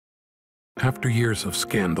After years of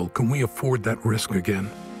scandal, can we afford that risk again?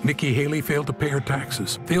 Nikki Haley failed to pay her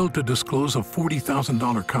taxes, failed to disclose a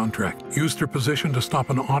 $40,000 contract, used her position to stop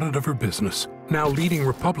an audit of her business. Now leading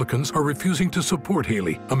Republicans are refusing to support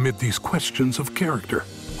Haley amid these questions of character.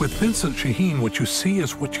 With Vincent Sheheen, what you see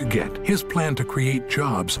is what you get. His plan to create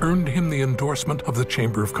jobs earned him the endorsement of the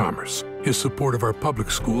Chamber of Commerce. His support of our public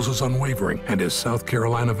schools is unwavering, and his South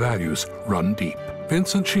Carolina values run deep.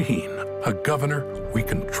 Vincent Sheheen, a governor we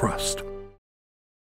can trust.